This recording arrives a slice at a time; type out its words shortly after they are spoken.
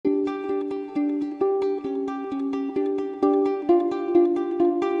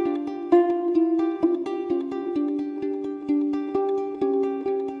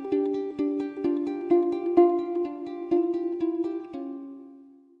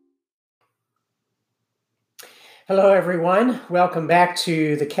Hello, everyone. Welcome back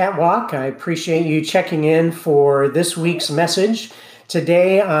to the Catwalk. I appreciate you checking in for this week's message.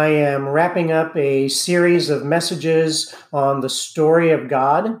 Today, I am wrapping up a series of messages on the story of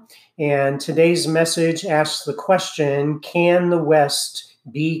God. And today's message asks the question, can the West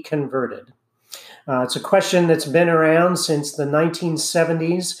be converted? It's a question that's been around since the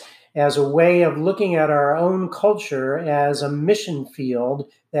 1970s as a way of looking at our own culture as a mission field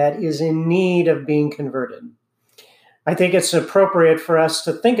that is in need of being converted. I think it's appropriate for us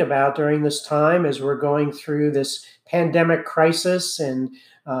to think about during this time as we're going through this pandemic crisis, and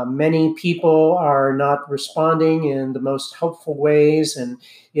many people are not responding in the most helpful ways, and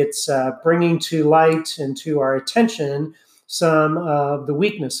it's bringing to light and to our attention some of the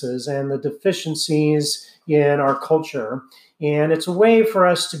weaknesses and the deficiencies in our culture. And it's a way for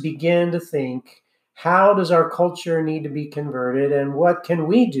us to begin to think, how does our culture need to be converted, and what can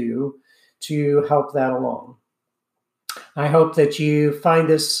we do to help that along? I hope that you find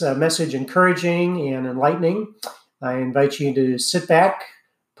this message encouraging and enlightening. I invite you to sit back,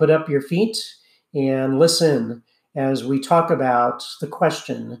 put up your feet, and listen as we talk about the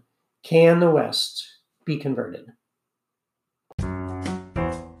question, can the West be converted?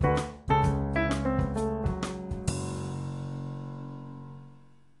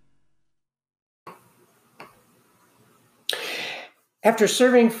 After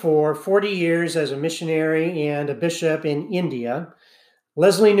serving for 40 years as a missionary and a bishop in India,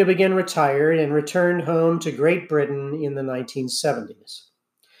 Lesslie Newbigin retired and returned home to Great Britain in the 1970s.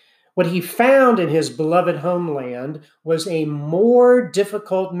 What he found in his beloved homeland was a more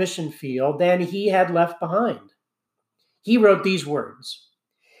difficult mission field than he had left behind. He wrote these words: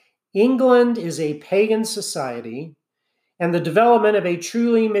 "England is a pagan society, and the development of a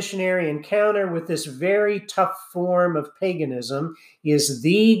truly missionary encounter with this very tough form of paganism is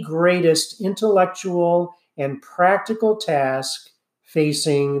the greatest intellectual and practical task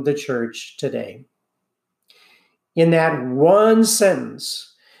facing the church today." In that one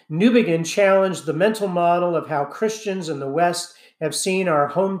sentence, Newbigin challenged the mental model of how Christians in the West have seen our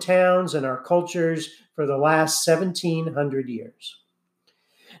hometowns and our cultures for the last 1,700 years.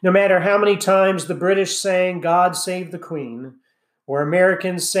 No matter how many times the British sang "God Save the Queen," or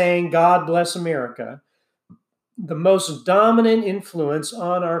Americans sang "God Bless America," the most dominant influence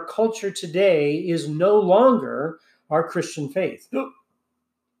on our culture today is no longer our Christian faith.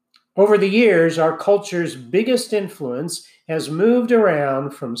 Over the years, our culture's biggest influence has moved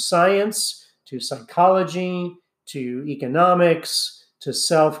around from science to psychology to economics to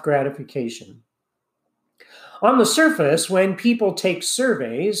self-gratification. On the surface, when people take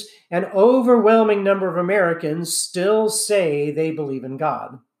surveys, an overwhelming number of Americans still say they believe in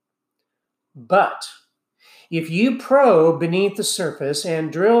God. But if you probe beneath the surface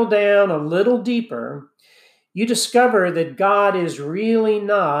and drill down a little deeper, you discover that God is really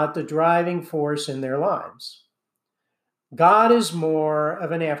not the driving force in their lives. God is more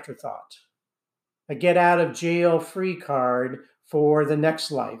of an afterthought, a get-out-of-jail-free card for the next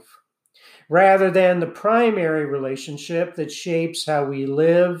life, rather than the primary relationship that shapes how we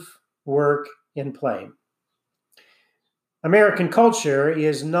live, work, and play. American culture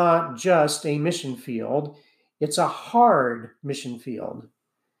is not just a mission field, it's a hard mission field.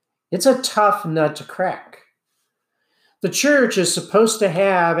 It's a tough nut to crack. The church is supposed to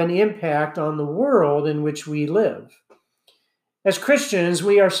have an impact on the world in which we live. As Christians,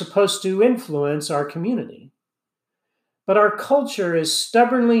 we are supposed to influence our community. But our culture is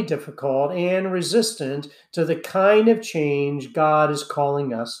stubbornly difficult and resistant to the kind of change God is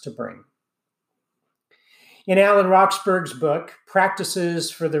calling us to bring. In Alan Roxburgh's book,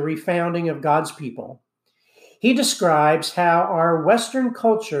 Practices for the Refounding of God's People, he describes how our Western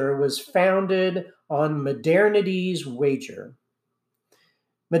culture was founded on modernity's wager.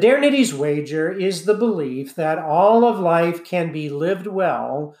 Modernity's wager is the belief that all of life can be lived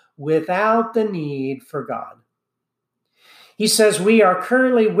well without the need for God. He says we are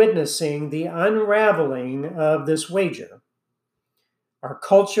currently witnessing the unraveling of this wager. Our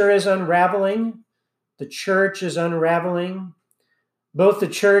culture is unraveling. The church is unraveling. Both the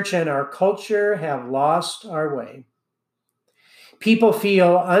church and our culture have lost our way. People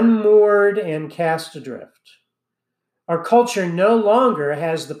feel unmoored and cast adrift. Our culture no longer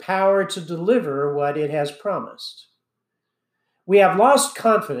has the power to deliver what it has promised. We have lost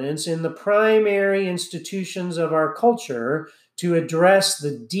confidence in the primary institutions of our culture to address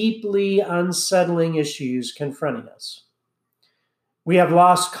the deeply unsettling issues confronting us. We have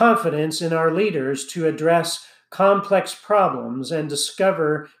lost confidence in our leaders to address complex problems and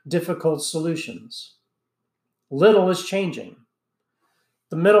discover difficult solutions. Little is changing.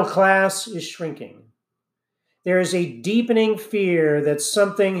 The middle class is shrinking. There is a deepening fear that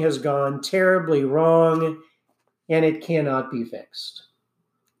something has gone terribly wrong and it cannot be fixed.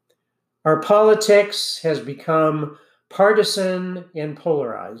 Our politics has become partisan and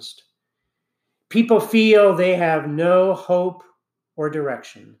polarized. People feel they have no hope or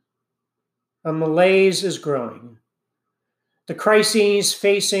direction. A malaise is growing. The crises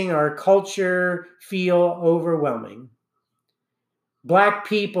facing our culture feel overwhelming. Black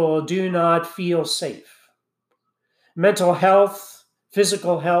people do not feel safe. Mental health,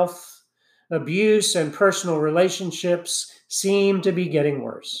 physical health, abuse, and personal relationships seem to be getting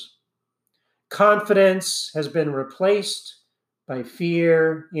worse. Confidence has been replaced by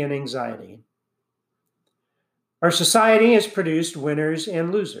fear and anxiety. Our society has produced winners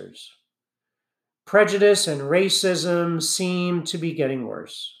and losers. Prejudice and racism seem to be getting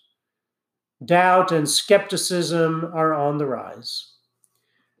worse. Doubt and skepticism are on the rise.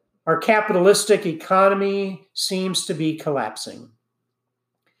 Our capitalistic economy seems to be collapsing.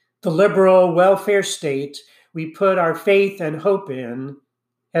 The liberal welfare state we put our faith and hope in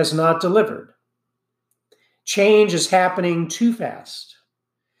has not delivered. Change is happening too fast.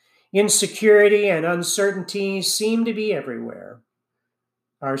 Insecurity and uncertainty seem to be everywhere.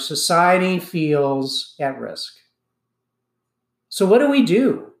 Our society feels at risk. So what do we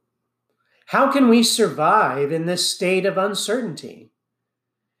do? How can we survive in this state of uncertainty?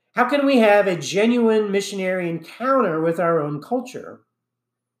 How can we have a genuine missionary encounter with our own culture?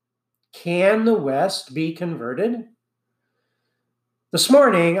 Can the West be converted? This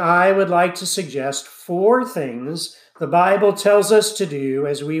morning, I would like to suggest 4 things the Bible tells us to do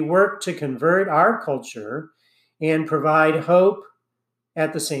as we work to convert our culture and provide hope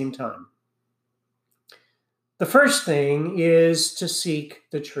at the same time. The first thing is to seek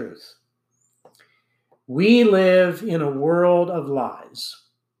the truth. We live in a world of lies.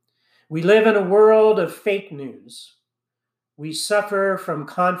 We live in a world of fake news. We suffer from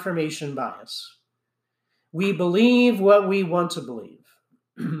confirmation bias. We believe what we want to believe.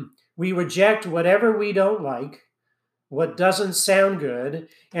 We reject whatever we don't like, what doesn't sound good,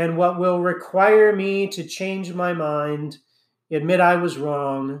 and what will require me to change my mind, admit I was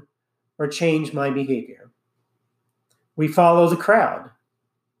wrong, or change my behavior. We follow the crowd.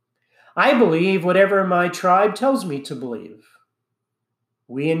 I believe whatever my tribe tells me to believe.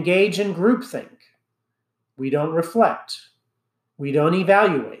 We engage in groupthink. We don't reflect. We don't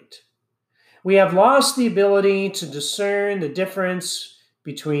evaluate. We have lost the ability to discern the difference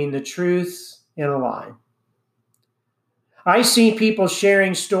between the truth and a lie. I see people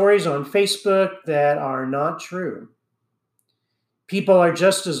sharing stories on Facebook that are not true. People are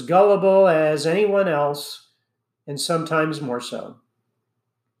just as gullible as anyone else, and sometimes more so.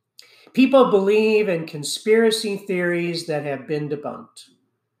 People believe in conspiracy theories that have been debunked.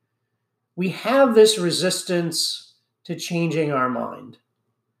 We have this resistance to changing our mind.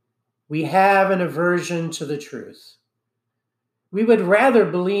 We have an aversion to the truth. We would rather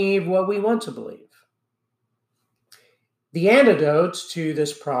believe what we want to believe. The antidote to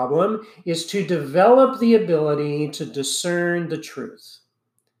this problem is to develop the ability to discern the truth.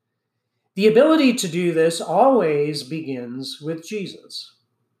 The ability to do this always begins with Jesus.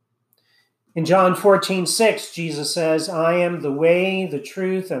 In John 14:6, Jesus says, "I am the way, the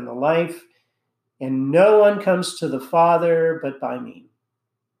truth, and the life, and no one comes to the Father but by me."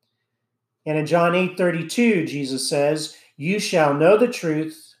 And in John 8:32, Jesus says, "You shall know the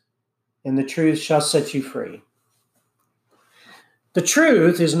truth, and the truth shall set you free." The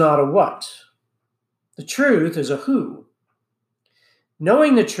truth is not a what. The truth is a who.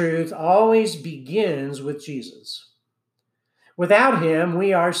 Knowing the truth always begins with Jesus. Without him,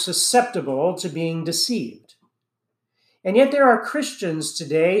 we are susceptible to being deceived. And yet there are Christians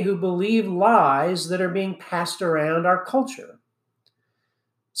today who believe lies that are being passed around our culture.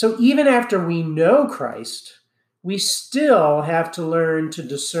 So even after we know Christ, we still have to learn to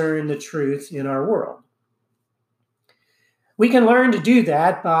discern the truth in our world. We can learn to do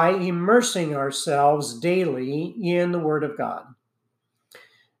that by immersing ourselves daily in the Word of God.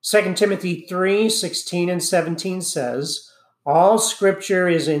 2 Timothy 3:16 and 17 says, "All Scripture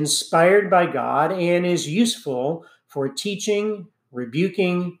is inspired by God and is useful for teaching,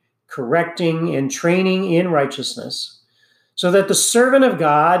 rebuking, correcting, and training in righteousness, so that the servant of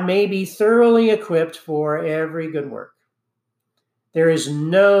God may be thoroughly equipped for every good work." There is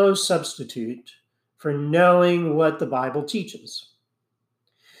no substitute for knowing what the Bible teaches.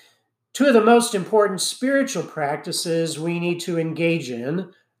 2 of the most important spiritual practices we need to engage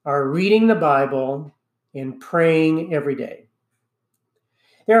in are reading the Bible and praying every day.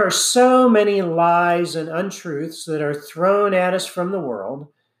 There are so many lies and untruths that are thrown at us from the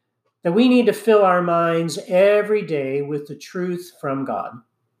world, that we need to fill our minds every day with the truth from God.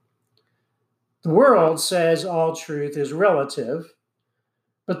 The world says all truth is relative,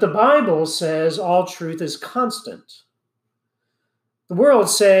 but the Bible says all truth is constant. The world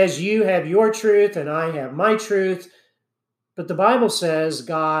says you have your truth and I have my truth, but the Bible says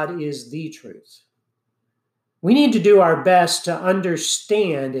God is the truth. We need to do our best to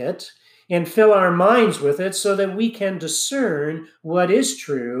understand it and fill our minds with it so that we can discern what is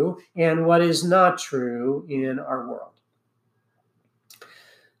true and what is not true in our world.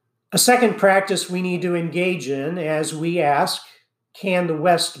 A second practice we need to engage in as we ask, can the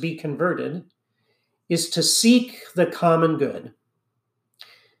West be converted, is to seek the common good.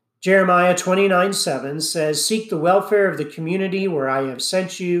 Jeremiah 29:7 says, "Seek the welfare of the community where I have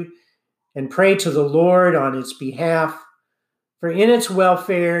sent you, and pray to the Lord on its behalf, for in its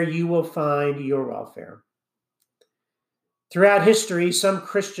welfare you will find your welfare." Throughout history, some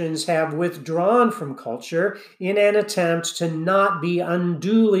Christians have withdrawn from culture in an attempt to not be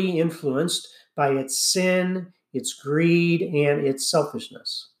unduly influenced by its sin, its greed, and its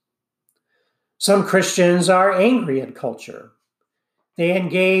selfishness. Some Christians are angry at culture. They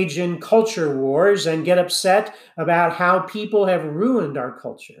engage in culture wars and get upset about how people have ruined our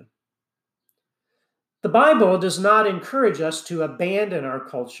culture. The Bible does not encourage us to abandon our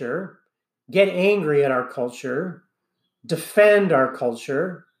culture, get angry at our culture, defend our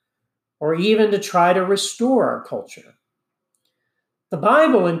culture, or even to try to restore our culture. The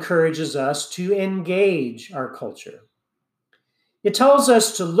Bible encourages us to engage our culture. It tells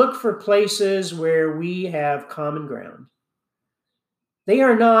us to look for places where we have common ground. They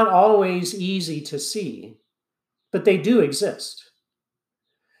are not always easy to see, but they do exist.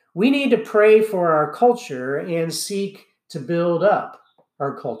 We need to pray for our culture and seek to build up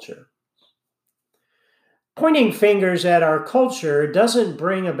our culture. Pointing fingers at our culture doesn't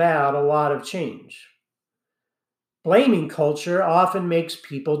bring about a lot of change. Blaming culture often makes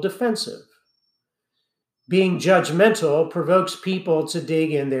people defensive. Being judgmental provokes people to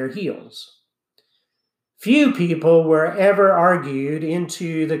dig in their heels. Few people were ever argued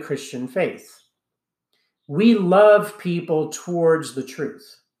into the Christian faith. We love people towards the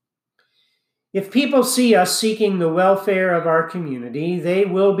truth. If people see us seeking the welfare of our community, they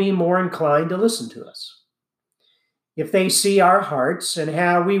will be more inclined to listen to us. If they see our hearts and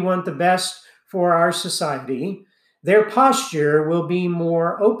how we want the best for our society, their posture will be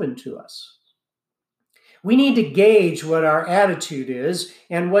more open to us. We need to gauge what our attitude is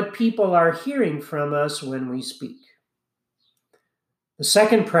and what people are hearing from us when we speak. The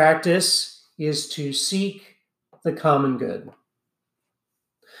second practice is to seek the common good.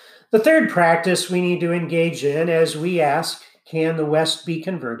 The third practice we need to engage in as we ask, can the West be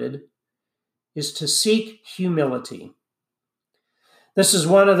converted, is to seek humility. This is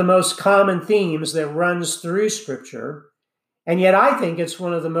one of the most common themes that runs through Scripture, and yet I think it's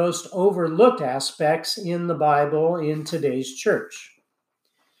one of the most overlooked aspects in the Bible in today's church.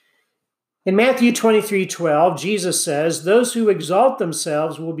 In Matthew 23:12, Jesus says, "Those who exalt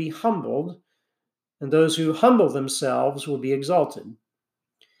themselves will be humbled, and those who humble themselves will be exalted."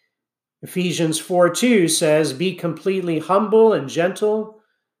 Ephesians 4:2 says, "Be completely humble and gentle,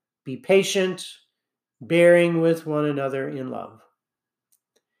 be patient, bearing with one another in love."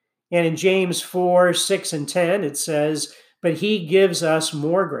 And in James 4:6 and 10, it says, "But he gives us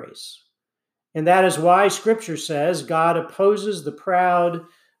more grace." And that is why Scripture says, "God opposes the proud,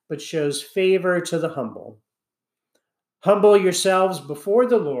 but shows favor to the humble." Humble yourselves before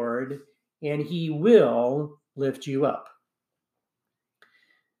the Lord, and he will lift you up.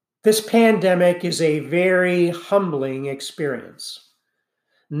 This pandemic is a very humbling experience.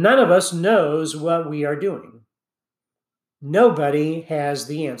 None of us knows what we are doing. Nobody has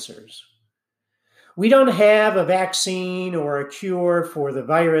the answers. We don't have a vaccine or a cure for the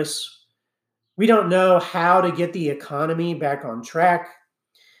virus. We don't know how to get the economy back on track.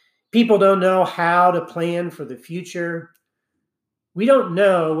 People don't know how to plan for the future. We don't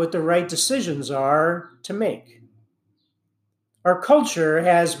know what the right decisions are to make. Our culture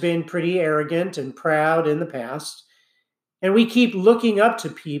has been pretty arrogant and proud in the past, and we keep looking up to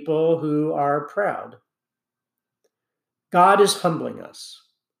people who are proud. God is humbling us.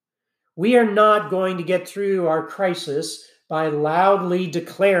 We are not going to get through our crisis by loudly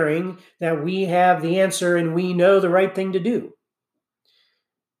declaring that we have the answer and we know the right thing to do.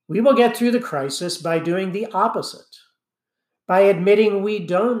 We will get through the crisis by doing the opposite, by admitting we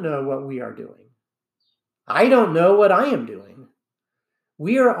don't know what we are doing. I don't know what I am doing.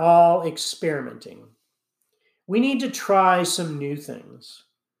 We are all experimenting. We need to try some new things.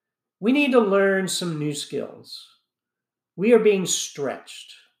 We need to learn some new skills. We are being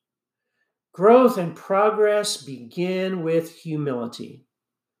stretched. Growth and progress begin with humility.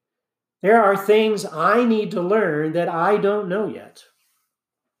 There are things I need to learn that I don't know yet.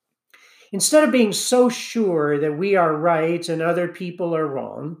 Instead of being so sure that we are right and other people are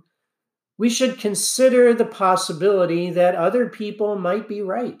wrong, we should consider the possibility that other people might be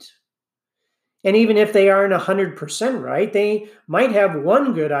right. And even if they aren't 100% right, they might have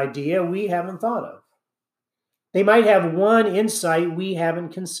one good idea we haven't thought of. They might have one insight we haven't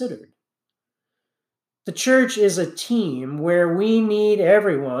considered. The church is a team where we need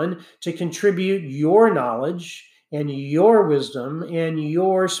everyone to contribute your knowledge and your wisdom and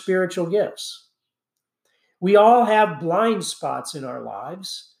your spiritual gifts. We all have blind spots in our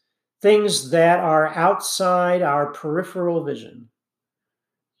lives, things that are outside our peripheral vision.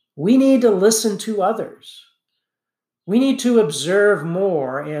 We need to listen to others. We need to observe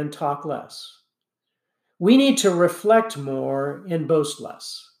more and talk less. We need to reflect more and boast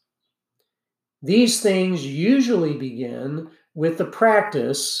less. These things usually begin with the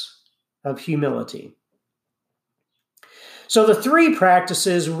practice of humility. So the three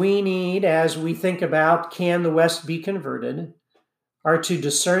practices we need as we think about can the West be converted are to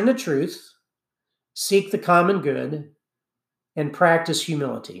discern the truth, seek the common good, and practice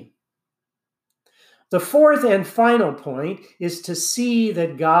humility. The fourth and final point is to see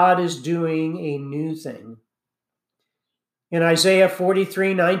that God is doing a new thing. In Isaiah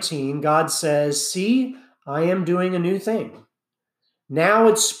 43:19, God says, "See, I am doing a new thing. Now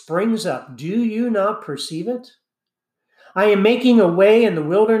it springs up. Do you not perceive it? I am making a way in the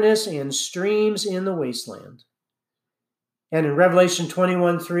wilderness and streams in the wasteland." And in Revelation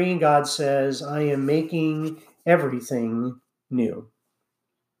 21:3, God says, "I am making everything new."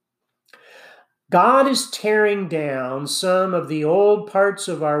 God is tearing down some of the old parts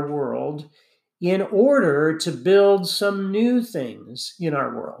of our world in order to build some new things in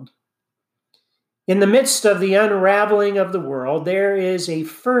our world. In the midst of the unraveling of the world, there is a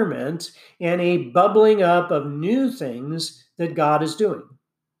ferment and a bubbling up of new things that God is doing.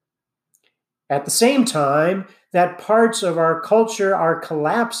 At the same time that parts of our culture are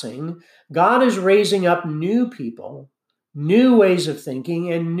collapsing, God is raising up new people, new ways of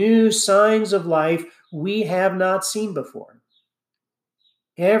thinking, and new signs of life we have not seen before.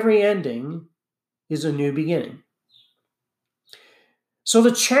 Every ending is a new beginning. So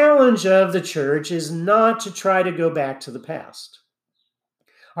the challenge of the church is not to try to go back to the past.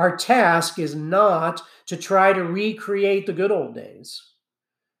 Our task is not to try to recreate the good old days.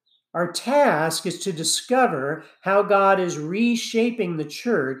 Our task is to discover how God is reshaping the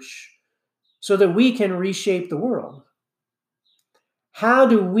church so that we can reshape the world. How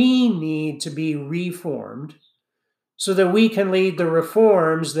do we need to be reformed so that we can lead the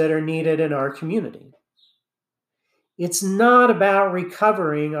reforms that are needed in our community? It's not about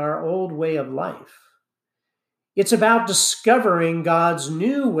recovering our old way of life. It's about discovering God's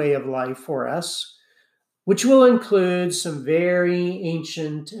new way of life for us, which will include some very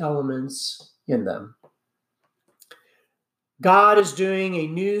ancient elements in them. God is doing a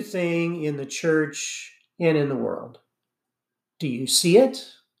new thing in the church and in the world. Do you see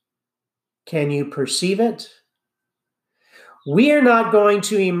it? Can you perceive it? We are not going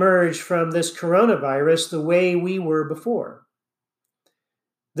to emerge from this coronavirus the way we were before.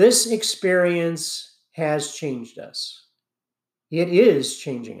 This experience has changed us. It is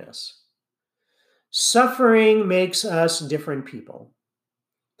changing us. Suffering makes us different people.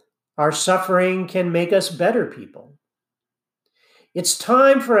 Our suffering can make us better people. It's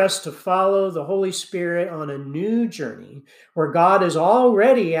time for us to follow the Holy Spirit on a new journey where God is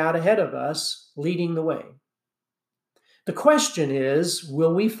already out ahead of us, leading the way. The question is,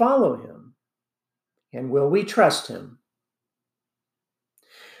 will we follow him? And will we trust him?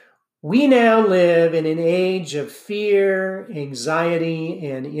 We now live in an age of fear, anxiety,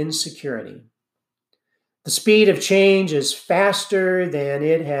 and insecurity. The speed of change is faster than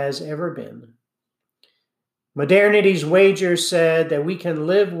it has ever been. Modernity's wager said that we can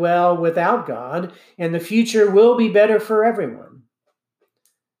live well without God and the future will be better for everyone.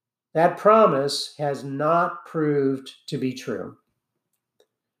 That promise has not proved to be true.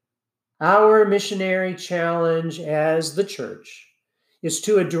 Our missionary challenge as the church is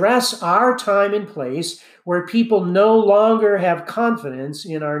to address our time and place where people no longer have confidence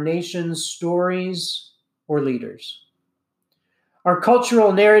in our nation's stories or leaders. Our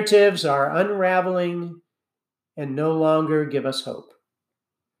cultural narratives are unraveling and no longer give us hope.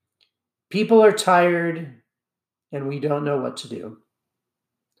 People are tired and we don't know what to do.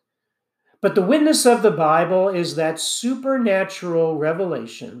 But the witness of the Bible is that supernatural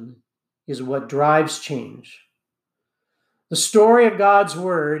revelation is what drives change. The story of God's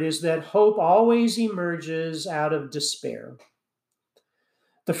word is that hope always emerges out of despair.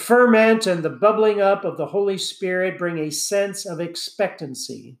 The ferment and the bubbling up of the Holy Spirit bring a sense of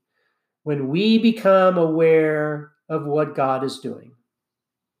expectancy when we become aware of what God is doing.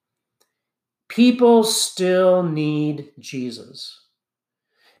 People still need Jesus.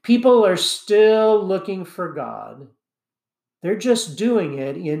 People are still looking for God. They're just doing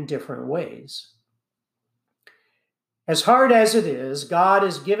it in different ways. As hard as it is, God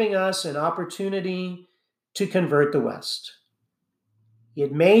is giving us an opportunity to convert the West.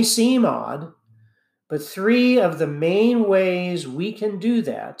 It may seem odd, but three of the main ways we can do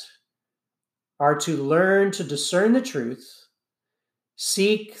that are to learn to discern the truth,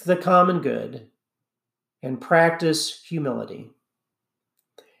 seek the common good, and practice humility.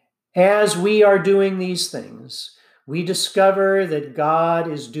 As we are doing these things, we discover that God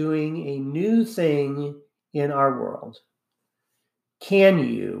is doing a new thing in our world. Can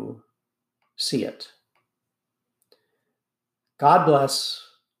you see it? God bless.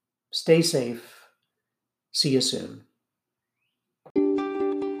 Stay safe. See you soon.